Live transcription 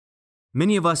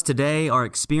Many of us today are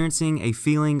experiencing a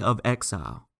feeling of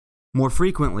exile. More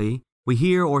frequently, we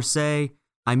hear or say,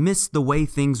 "I miss the way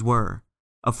things were,"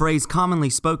 a phrase commonly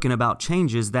spoken about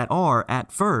changes that are,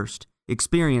 at first,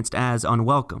 experienced as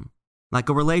unwelcome, like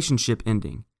a relationship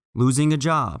ending, losing a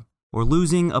job, or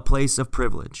losing a place of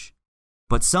privilege.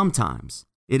 But sometimes,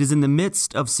 it is in the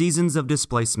midst of seasons of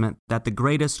displacement that the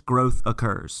greatest growth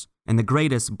occurs, and the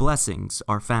greatest blessings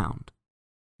are found.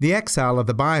 The exile of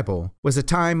the Bible was a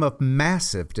time of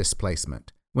massive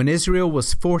displacement, when Israel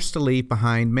was forced to leave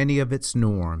behind many of its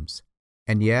norms.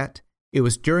 And yet, it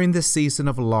was during this season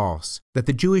of loss that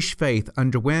the Jewish faith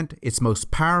underwent its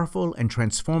most powerful and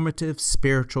transformative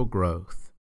spiritual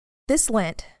growth. This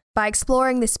Lent, by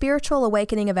exploring the spiritual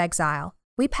awakening of exile,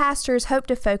 we pastors hope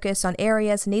to focus on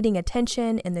areas needing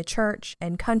attention in the church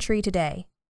and country today.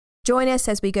 Join us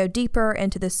as we go deeper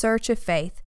into the search of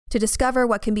faith to discover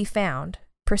what can be found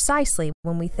precisely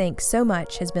when we think so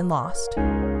much has been lost.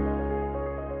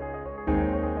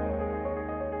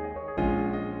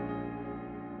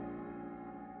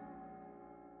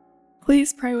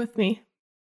 Please pray with me.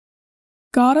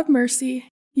 God of mercy,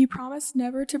 you promised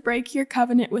never to break your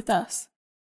covenant with us.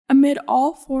 Amid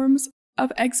all forms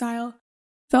of exile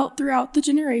felt throughout the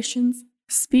generations,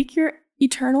 speak your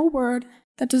eternal word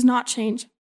that does not change.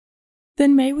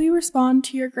 Then may we respond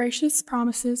to your gracious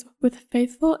promises with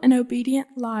faithful and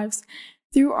obedient lives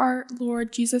through our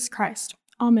Lord Jesus Christ.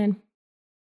 Amen.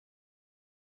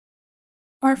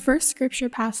 Our first scripture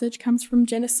passage comes from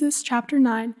Genesis chapter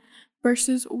 9,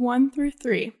 verses 1 through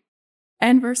 3,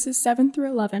 and verses 7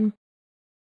 through 11.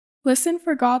 Listen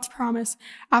for God's promise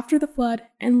after the flood,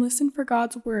 and listen for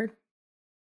God's word.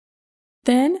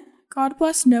 Then God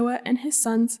blessed Noah and his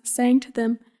sons, saying to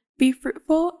them, "Be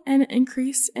fruitful and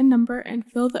increase in number and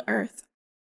fill the earth.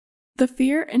 The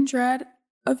fear and dread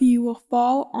of you will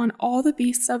fall on all the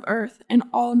beasts of earth and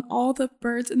on all the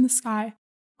birds in the sky,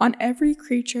 on every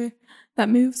creature that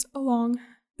moves along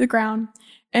the ground,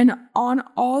 and on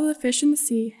all the fish in the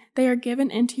sea. They are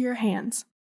given into your hands.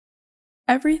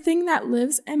 Everything that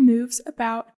lives and moves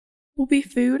about will be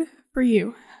food for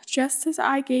you. Just as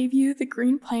I gave you the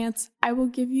green plants, I will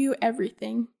give you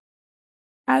everything.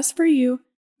 As for you,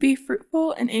 be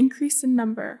fruitful and increase in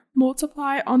number,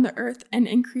 multiply on the earth and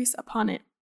increase upon it."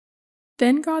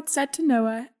 Then God said to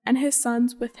Noah and his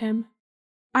sons with him,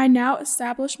 "I now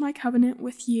establish my covenant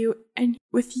with you and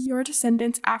with your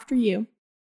descendants after you,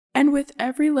 and with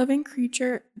every living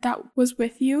creature that was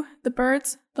with you, the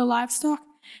birds, the livestock,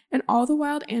 and all the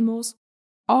wild animals,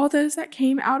 all those that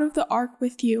came out of the ark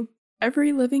with you,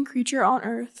 every living creature on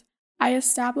earth. I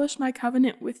establish my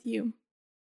covenant with you.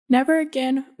 Never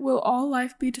again will all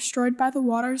life be destroyed by the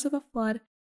waters of a flood.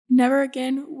 Never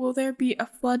again will there be a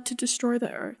flood to destroy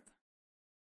the earth."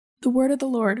 The word of the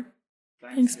Lord.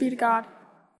 Thanks be to God.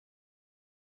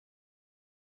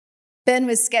 Ben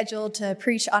was scheduled to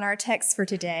preach on our text for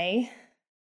today.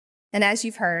 And as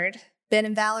you've heard, Ben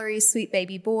and Valerie's sweet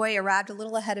baby boy arrived a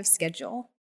little ahead of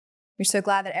schedule. We're so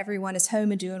glad that everyone is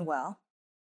home and doing well.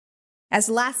 As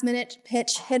the last-minute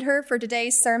pitch hit her for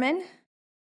today's sermon,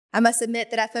 I must admit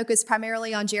that I focused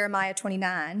primarily on Jeremiah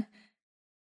 29.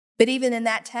 But even in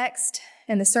that text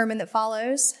and the sermon that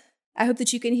follows, I hope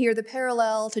that you can hear the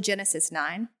parallel to Genesis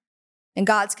 9 and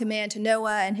God's command to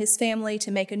Noah and his family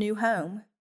to make a new home,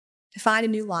 to find a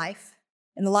new life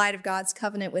in the light of God's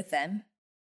covenant with them.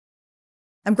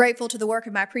 I'm grateful to the work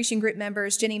of my preaching group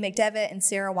members, Jenny McDevitt and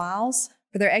Sarah Wiles,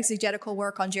 for their exegetical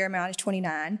work on Jeremiah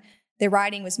 29. Their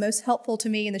writing was most helpful to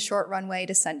me in the short runway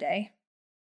to Sunday.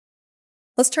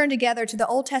 Let's turn together to the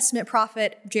Old Testament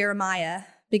prophet Jeremiah,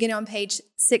 beginning on page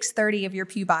 630 of your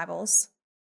pew Bibles.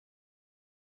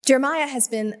 Jeremiah has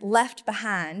been left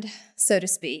behind, so to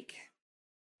speak.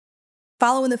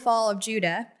 Following the fall of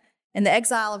Judah and the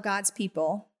exile of God's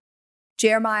people,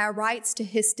 Jeremiah writes to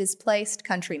his displaced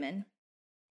countrymen.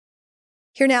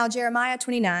 Hear now Jeremiah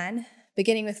 29,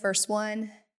 beginning with verse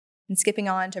 1 and skipping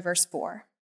on to verse 4.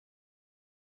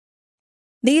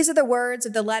 These are the words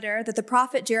of the letter that the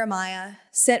prophet Jeremiah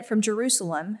sent from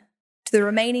Jerusalem to the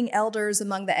remaining elders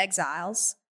among the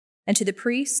exiles, and to the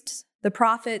priests, the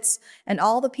prophets, and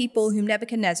all the people whom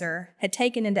Nebuchadnezzar had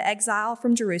taken into exile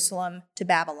from Jerusalem to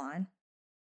Babylon.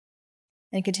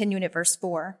 And continuing at verse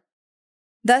 4.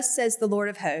 Thus says the Lord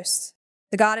of hosts,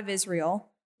 the God of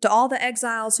Israel, to all the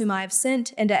exiles whom I have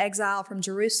sent into exile from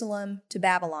Jerusalem to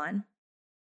Babylon: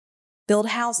 build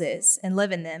houses and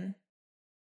live in them.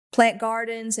 Plant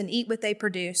gardens and eat what they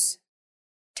produce.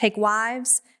 Take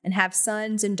wives and have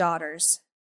sons and daughters.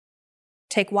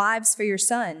 Take wives for your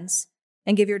sons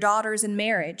and give your daughters in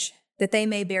marriage, that they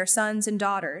may bear sons and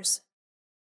daughters.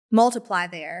 Multiply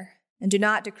there and do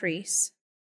not decrease.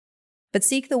 but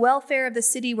seek the welfare of the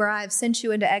city where I have sent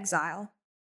you into exile,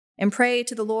 and pray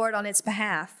to the Lord on its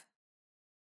behalf.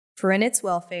 For in its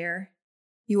welfare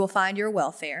you will find your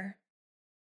welfare.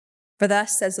 For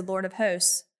thus says the Lord of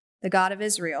hosts, the God of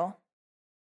Israel,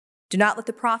 do not let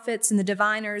the prophets and the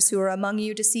diviners who are among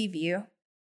you deceive you,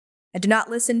 and do not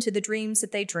listen to the dreams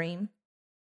that they dream.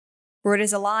 For it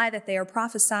is a lie that they are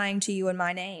prophesying to you in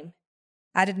my name.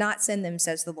 I did not send them,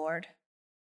 says the Lord.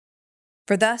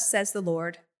 For thus says the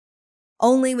Lord,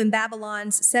 only when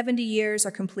Babylon's 70 years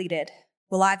are completed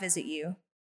will I visit you,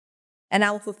 and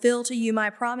I will fulfill to you my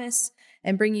promise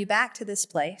and bring you back to this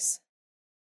place.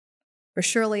 For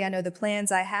surely I know the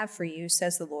plans I have for you,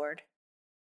 says the Lord,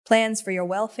 plans for your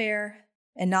welfare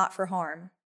and not for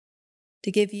harm,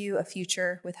 to give you a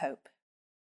future with hope.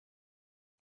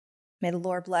 May the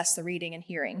Lord bless the reading and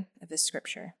hearing of this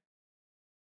scripture.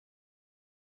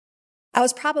 I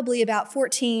was probably about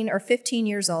 14 or 15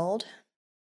 years old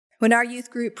when our youth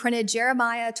group printed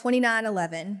Jeremiah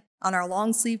 29:11 on our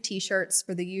long-sleeve t-shirts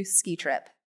for the youth ski trip.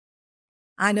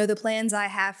 I know the plans I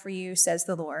have for you, says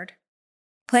the Lord,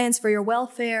 plans for your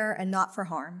welfare and not for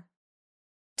harm,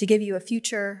 to give you a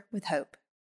future with hope.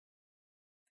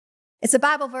 It's a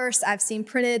Bible verse I've seen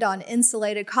printed on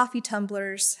insulated coffee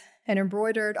tumblers and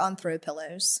embroidered on throw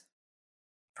pillows.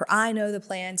 For I know the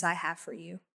plans I have for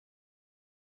you.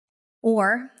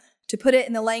 Or, to put it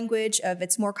in the language of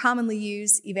its more commonly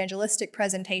used evangelistic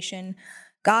presentation,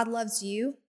 God loves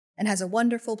you and has a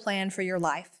wonderful plan for your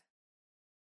life.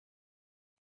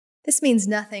 This means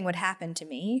nothing would happen to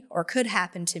me or could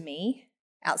happen to me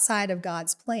outside of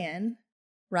God's plan,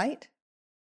 right?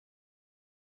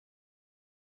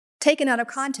 Taken out of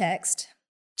context,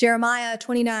 Jeremiah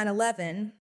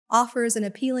 29:11 offers an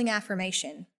appealing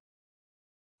affirmation.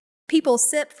 People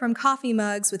sip from coffee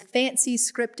mugs with fancy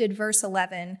scripted verse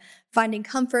 11, finding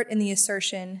comfort in the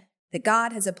assertion that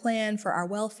God has a plan for our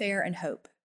welfare and hope.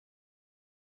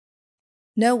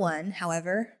 No one,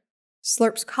 however,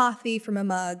 slurps coffee from a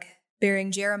mug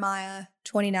bearing Jeremiah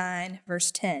 29,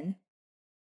 verse 10,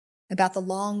 about the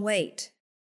long wait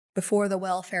before the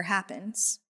welfare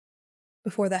happens,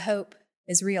 before the hope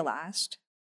is realized.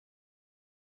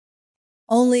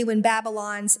 Only when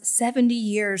Babylon's 70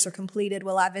 years are completed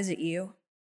will I visit you,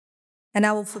 and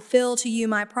I will fulfill to you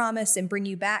my promise and bring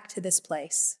you back to this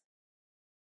place.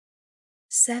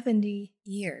 70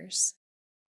 years.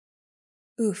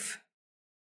 Oof.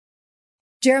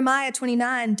 Jeremiah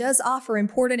 29 does offer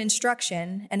important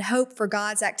instruction and hope for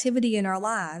God's activity in our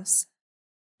lives,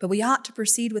 but we ought to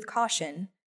proceed with caution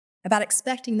about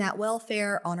expecting that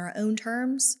welfare on our own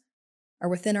terms or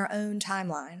within our own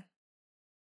timeline.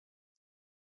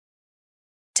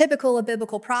 Typical of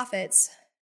biblical prophets,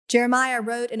 Jeremiah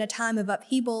wrote in a time of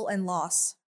upheaval and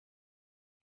loss.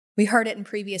 We heard it in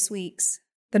previous weeks.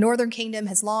 The northern kingdom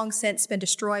has long since been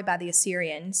destroyed by the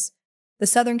Assyrians. The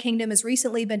southern kingdom has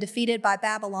recently been defeated by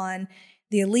Babylon.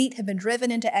 The elite have been driven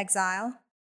into exile,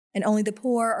 and only the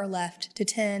poor are left to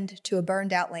tend to a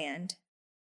burned-out land.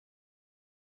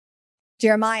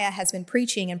 Jeremiah has been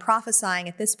preaching and prophesying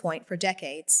at this point for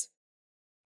decades.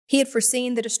 He had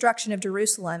foreseen the destruction of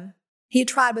Jerusalem. He had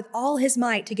tried with all his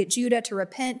might to get Judah to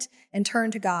repent and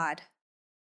turn to God.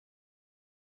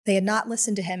 They had not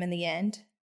listened to him in the end,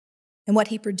 and what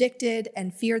he predicted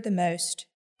and feared the most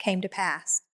came to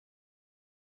pass.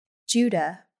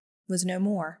 Judah was no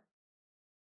more.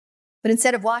 But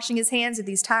instead of washing his hands of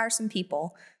these tiresome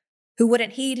people who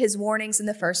wouldn't heed his warnings in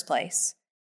the first place,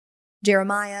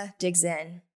 Jeremiah digs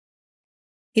in.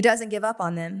 He doesn't give up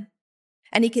on them,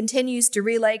 and he continues to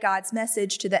relay God's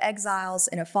message to the exiles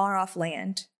in a far-off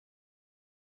land.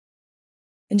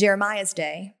 In Jeremiah's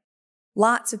day,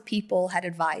 lots of people had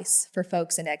advice for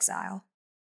folks in exile.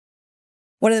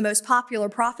 One of the most popular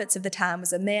prophets of the time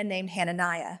was a man named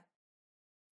Hananiah.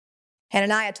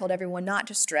 Hananiah told everyone not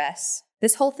to stress.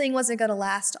 This whole thing wasn't going to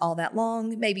last all that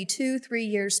long, maybe 2-3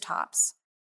 years tops.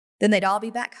 Then they'd all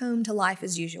be back home to life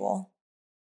as usual.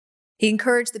 He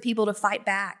encouraged the people to fight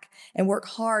back and work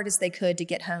hard as they could to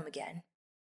get home again.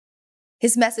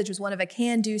 His message was one of a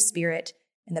can-do spirit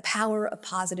and the power of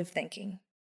positive thinking.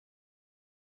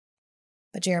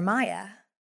 But Jeremiah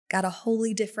got a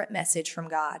wholly different message from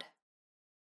God.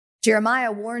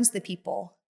 Jeremiah warns the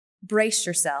people, brace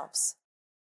yourselves.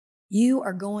 You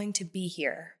are going to be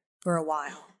here for a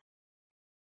while.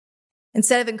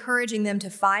 Instead of encouraging them to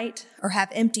fight or have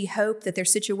empty hope that their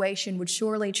situation would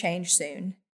surely change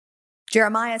soon,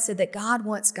 Jeremiah said that God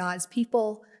wants God's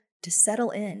people to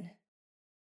settle in.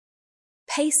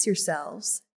 Pace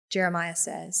yourselves, Jeremiah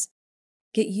says.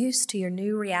 Get used to your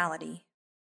new reality.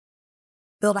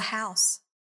 Build a house.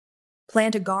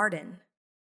 Plant a garden.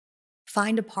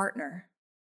 Find a partner.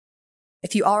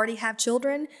 If you already have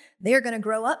children, they're going to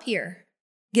grow up here,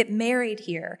 get married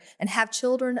here, and have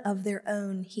children of their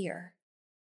own here.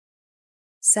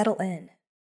 Settle in.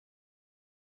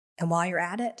 And while you're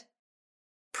at it,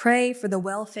 pray for the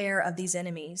welfare of these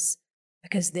enemies,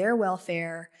 because their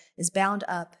welfare is bound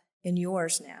up in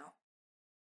yours now.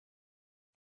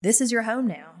 This is your home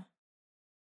now.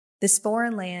 This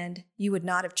foreign land you would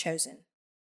not have chosen.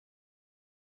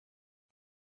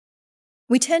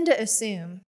 We tend to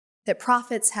assume that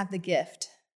prophets have the gift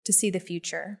to see the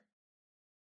future.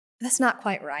 That's not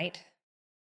quite right.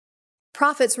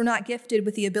 Prophets were not gifted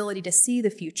with the ability to see the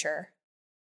future,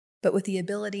 but with the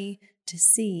ability to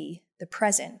see the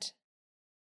present.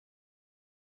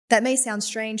 That may sound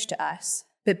strange to us,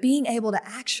 but being able to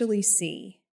actually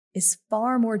see is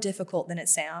far more difficult than it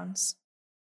sounds.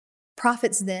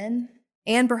 Prophets then,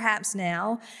 and perhaps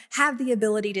now, have the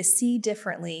ability to see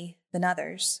differently than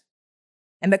others.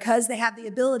 And because they have the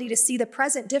ability to see the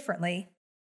present differently,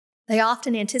 they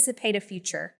often anticipate a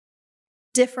future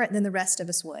different than the rest of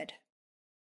us would.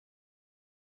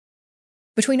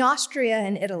 Between Austria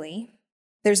and Italy,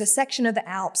 there's a section of the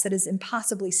Alps that is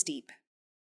impossibly steep.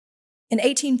 In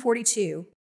 1842,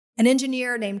 an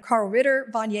engineer named Karl Ritter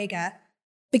von Jäger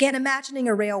began imagining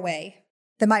a railway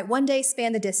that might one day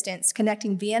span the distance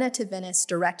connecting Vienna to Venice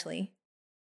directly.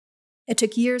 It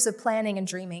took years of planning and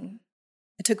dreaming.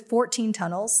 It took 14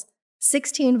 tunnels,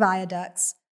 16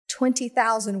 viaducts,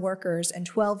 20,000 workers, and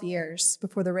 12 years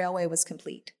before the railway was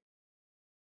complete.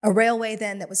 A railway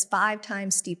then that was 5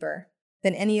 times steeper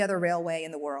than any other railway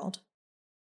in the world.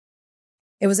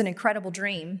 It was an incredible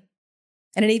dream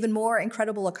and an even more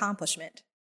incredible accomplishment.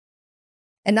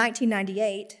 In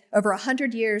 1998, over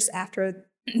 100 years after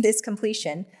this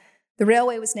completion, the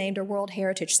railway was named a World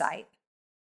Heritage Site,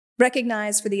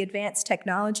 recognized for the advanced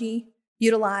technology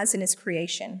utilized in its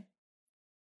creation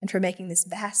and for making this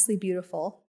vastly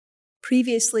beautiful,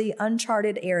 previously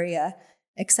uncharted area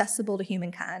accessible to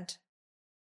humankind.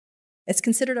 It's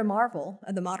considered a marvel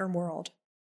of the modern world.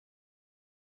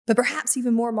 But perhaps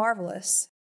even more marvelous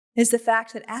is the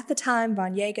fact that at the time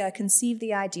von Jäger conceived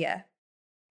the idea,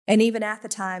 and even at the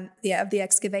time of the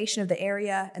excavation of the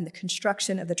area and the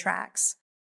construction of the tracks,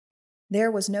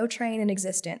 there was no train in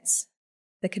existence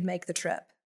that could make the trip.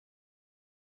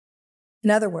 In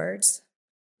other words,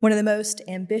 one of the most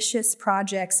ambitious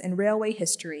projects in railway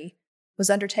history was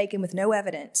undertaken with no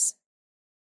evidence,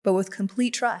 but with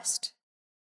complete trust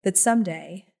that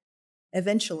someday,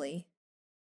 eventually,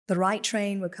 the right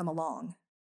train would come along.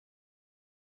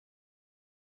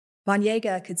 Von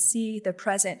Jäger could see the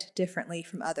present differently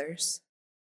from others.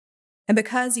 And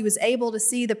because he was able to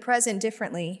see the present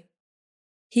differently,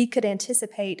 he could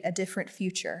anticipate a different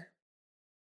future.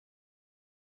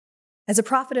 As a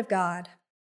prophet of God,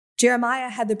 Jeremiah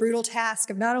had the brutal task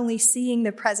of not only seeing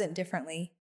the present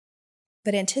differently,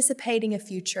 but anticipating a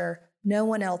future no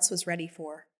one else was ready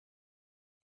for.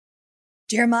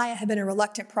 Jeremiah had been a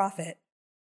reluctant prophet.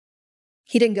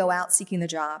 He didn't go out seeking the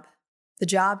job. The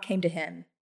job came to him.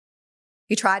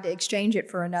 He tried to exchange it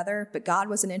for another, but God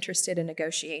wasn't interested in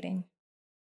negotiating.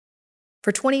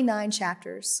 For 29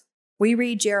 chapters, we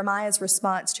read Jeremiah's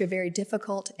response to a very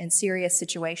difficult and serious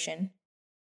situation.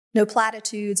 No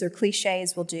platitudes or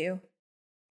cliches will do.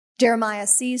 Jeremiah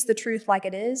sees the truth like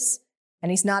it is,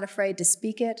 and he's not afraid to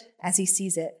speak it as he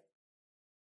sees it.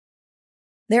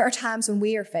 There are times when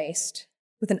we are faced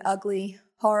with an ugly,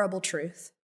 horrible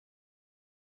truth.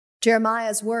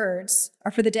 Jeremiah's words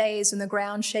are for the days when the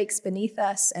ground shakes beneath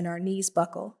us and our knees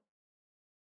buckle.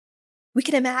 We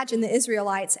can imagine the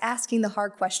Israelites asking the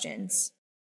hard questions.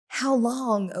 How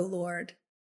long, O Lord?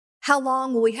 How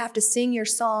long will we have to sing your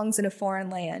songs in a foreign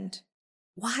land?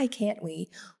 Why can't we?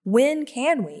 When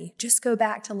can we just go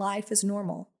back to life as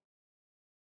normal?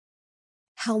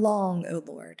 How long, O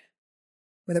Lord,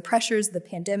 where the pressures of the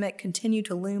pandemic continue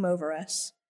to loom over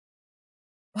us?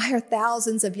 Why are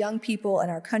thousands of young people in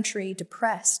our country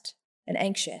depressed and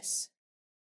anxious?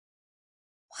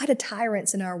 Why do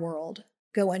tyrants in our world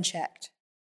go unchecked?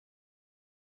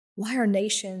 Why are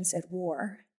nations at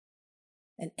war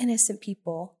and innocent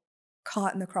people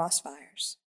caught in the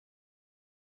crossfires?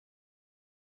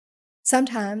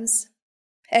 Sometimes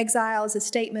exile is a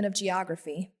statement of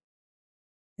geography,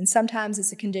 and sometimes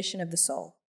it's a condition of the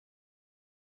soul.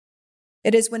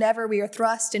 It is whenever we are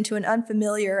thrust into an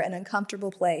unfamiliar and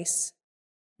uncomfortable place,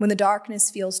 when the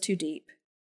darkness feels too deep,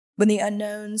 when the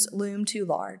unknowns loom too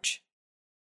large,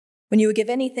 when you would give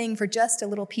anything for just a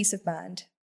little peace of mind.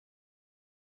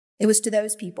 It was to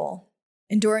those people,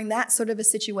 enduring that sort of a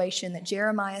situation, that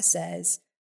Jeremiah says,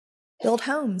 build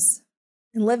homes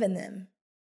and live in them.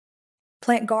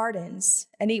 Plant gardens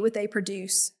and eat what they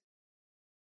produce.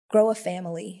 grow a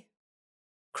family,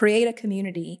 create a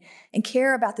community, and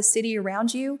care about the city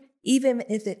around you, even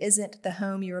if it isn't the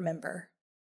home you remember.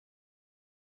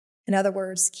 In other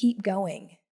words, keep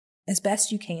going as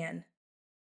best you can.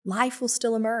 Life will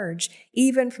still emerge,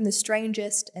 even from the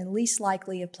strangest and least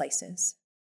likely of places.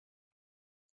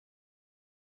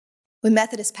 When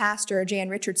Methodist pastor Jan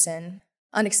Richardson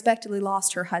unexpectedly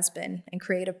lost her husband and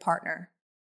creative partner,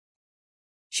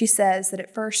 she says that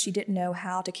at first she didn't know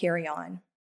how to carry on.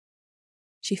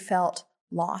 She felt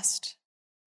lost,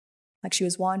 like she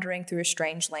was wandering through a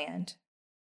strange land.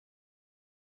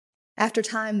 After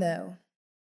time, though,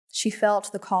 she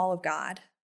felt the call of God.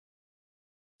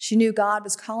 She knew God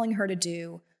was calling her to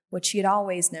do what she had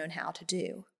always known how to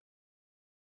do,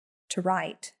 to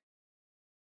write.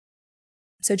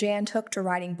 So Jan took to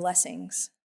writing blessings.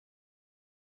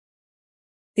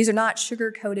 These are not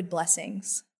sugar-coated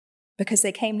blessings, because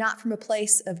they came not from a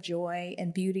place of joy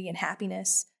and beauty and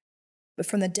happiness, but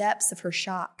from the depths of her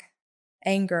shock,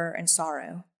 anger, and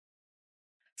sorrow.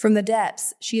 From the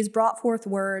depths, she has brought forth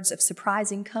words of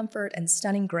surprising comfort and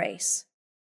stunning grace.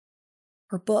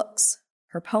 Her books,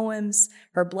 her poems,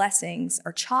 her blessings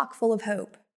are chock full of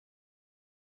hope,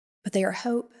 but they are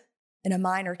hope in a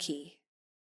minor key.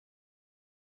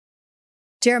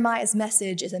 Jeremiah's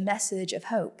message is a message of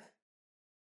hope,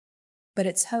 but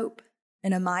it's hope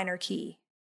in a minor key.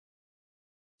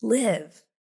 Live.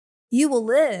 You will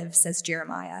live, says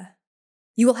Jeremiah.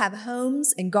 You will have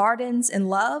homes and gardens and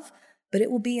love, but it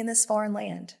will be in this foreign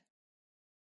land.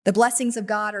 The blessings of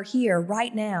God are here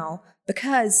right now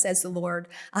because, says the Lord,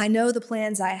 I know the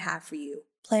plans I have for you,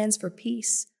 plans for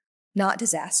peace, not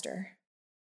disaster.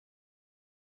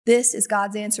 This is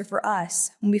God's answer for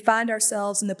us when we find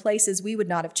ourselves in the places we would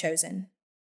not have chosen.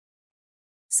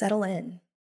 Settle in.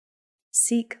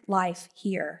 Seek life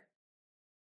here.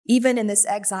 Even in this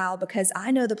exile, because I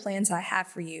know the plans I have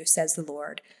for you, says the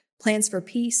Lord, plans for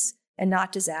peace and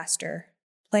not disaster,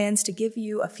 plans to give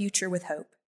you a future with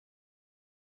hope.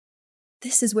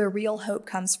 This is where real hope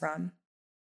comes from.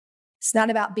 It's not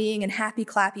about being in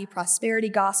happy-clappy prosperity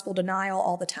gospel denial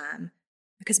all the time,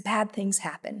 because bad things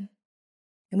happen,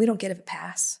 and we don't get a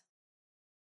pass.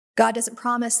 God doesn't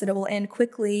promise that it will end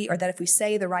quickly or that if we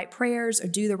say the right prayers or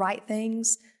do the right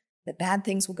things, that bad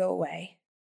things will go away.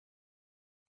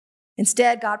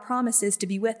 Instead, God promises to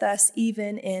be with us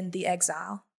even in the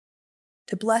exile,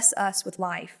 to bless us with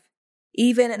life,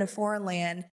 even in a foreign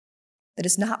land that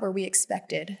is not where we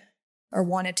expected or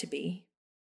wanted to be.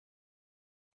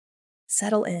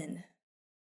 Settle in.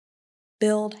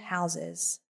 Build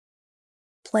houses.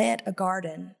 Plant a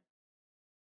garden.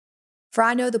 For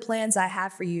I know the plans I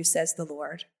have for you, says the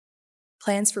Lord.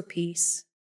 Plans for peace,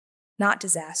 not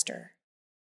disaster.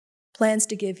 Plans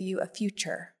to give you a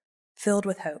future filled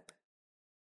with hope.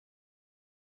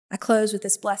 I close with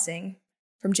this blessing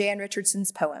from Jan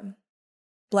Richardson's poem,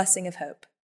 Blessing of Hope.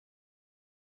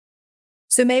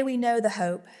 So may we know the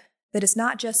hope that is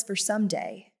not just for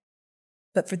someday,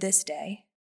 but for this day,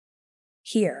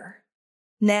 here,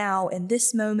 now, in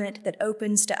this moment that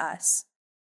opens to us.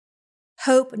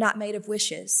 Hope not made of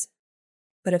wishes,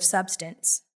 but of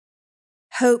substance.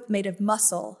 Hope made of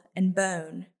muscle and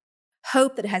bone.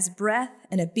 Hope that has breath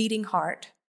and a beating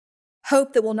heart.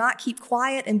 Hope that will not keep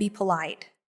quiet and be polite.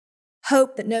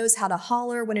 Hope that knows how to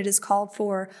holler when it is called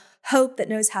for. Hope that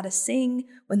knows how to sing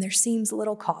when there seems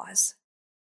little cause.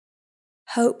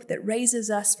 Hope that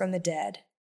raises us from the dead.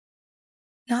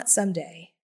 Not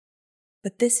someday,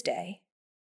 but this day,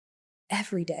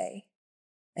 every day,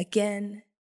 again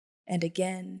and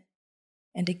again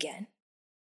and again.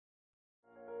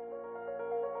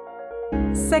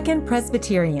 Second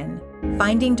Presbyterian,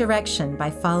 Finding Direction by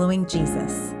Following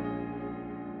Jesus.